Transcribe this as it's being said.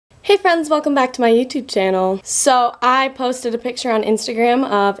Hey friends, welcome back to my YouTube channel. So I posted a picture on Instagram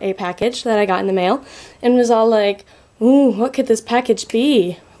of a package that I got in the mail and was all like, ooh, what could this package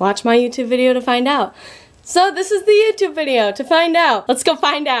be? Watch my YouTube video to find out. So this is the YouTube video to find out. Let's go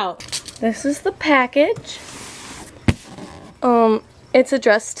find out. This is the package. It's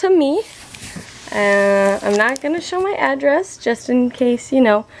addressed to me. I'm not going to show my address just in case, you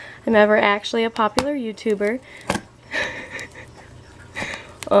know, I'm ever actually a popular YouTuber.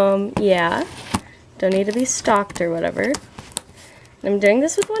 Yeah, don't need to be stalked or whatever. I'm doing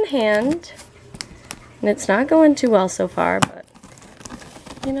this with one hand, and it's not going too well so far, but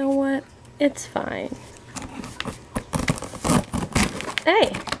you know what? It's fine.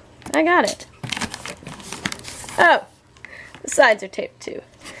 Hey, I got it. Oh, the sides are taped too.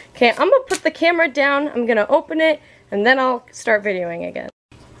 Okay, I'm gonna put the camera down, I'm gonna open it, and then I'll start videoing again.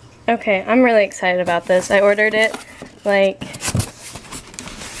 Okay, I'm really excited about this. I ordered it like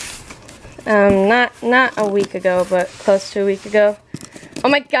not a week ago, but close to a week ago. Oh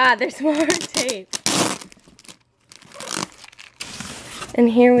my god, there's more tape. And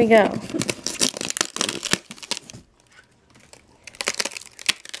here we go.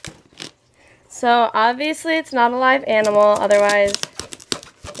 So obviously it's not a live animal, otherwise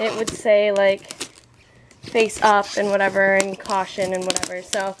it would say like face up and whatever and caution and whatever.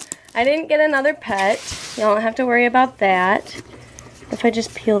 So I didn't get another pet. You don't have to worry about that. If I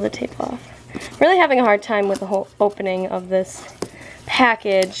just peel the tape off. Really having a hard time with the whole opening of this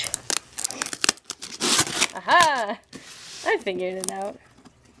package. Aha! I figured it out.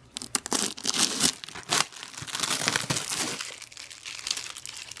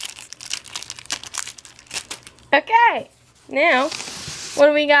 Okay, now what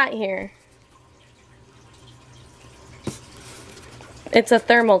do we got here? It's a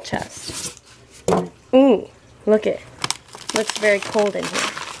thermal chest. Ooh, look it. Looks very cold in here.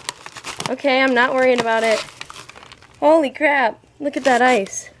 Okay, I'm not worried about it. Holy crap, look at that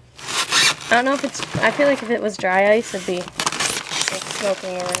ice. I don't know if it's, I feel like if it was dry ice, it'd be like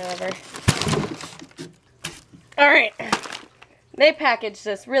smoking or whatever. Alright, they packaged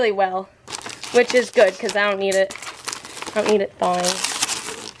this really well, which is good, because I don't need it thawing.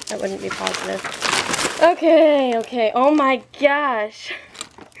 That wouldn't be positive. Okay, oh my gosh.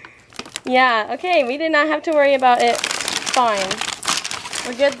 Yeah, okay, we did not have to worry about it thawing.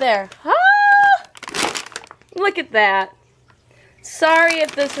 We're good there. Ah! Look at that. Sorry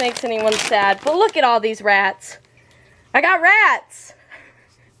if this makes anyone sad, but look at all these rats. I got rats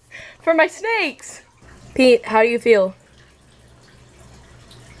for my snakes. Pete, how do you feel?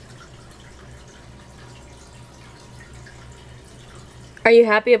 Are you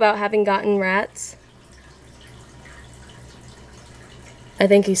happy about having gotten rats? I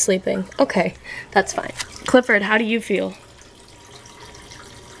think he's sleeping. Okay, that's fine. Clifford, how do you feel?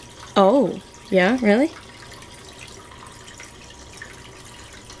 Oh, yeah, really?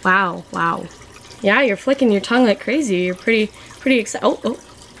 Wow, wow. Yeah, you're flicking your tongue like crazy. You're pretty excited. Oh.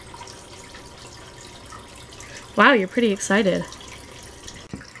 Wow, you're pretty excited.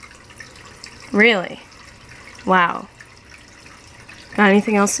 Really? Wow. Got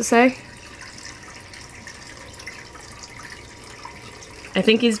anything else to say? I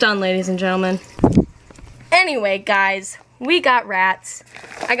think he's done, ladies and gentlemen. Anyway, guys, we got rats.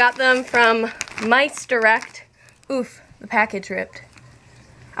 I got them from Mice Direct. Oof, the package ripped.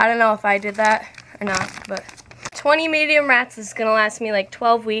 I don't know if I did that or not, but 20 medium rats is gonna last me like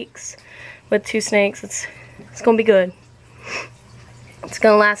 12 weeks with 2 snakes. It's gonna be good. It's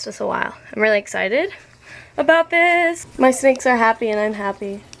gonna last us a while. I'm really excited about this. My snakes are happy and I'm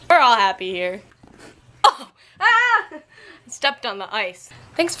happy. We're all happy here. Oh! Ah! I stepped on the ice.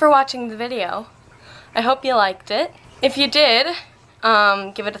 Thanks for watching the video. I hope you liked it. If you did,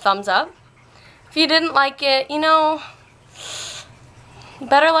 give it a thumbs up. If you didn't like it, you know,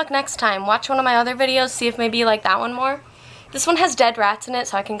 better luck next time. Watch one of my other videos, see if maybe you like that one more. This one has dead rats in it,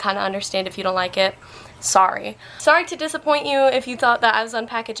 so I can kind of understand if you don't like it. Sorry. Sorry to disappoint you if you thought that I was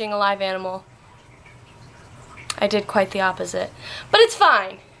unpackaging a live animal. I did quite the opposite. But it's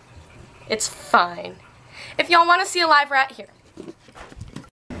fine. It's fine. If y'all want to see a live rat, here.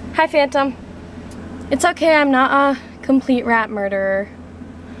 Hi, Phantom. It's okay, I'm not a complete rat murderer.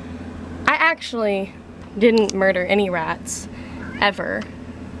 I actually didn't murder any rats, ever.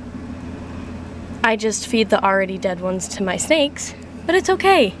 I just feed the already dead ones to my snakes, but it's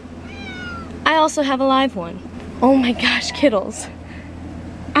okay. I also have a live one. Oh my gosh, Kittles.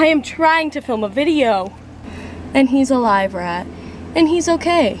 I am trying to film a video, and he's a live rat, and he's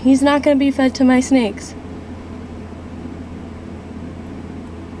okay. He's not gonna be fed to my snakes.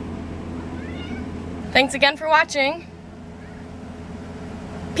 Thanks again for watching.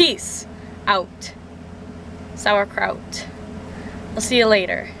 Peace out. Sauerkraut. I'll see you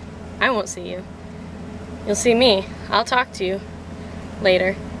later. I won't see you. You'll see me. I'll talk to you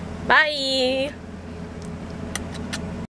later. Bye.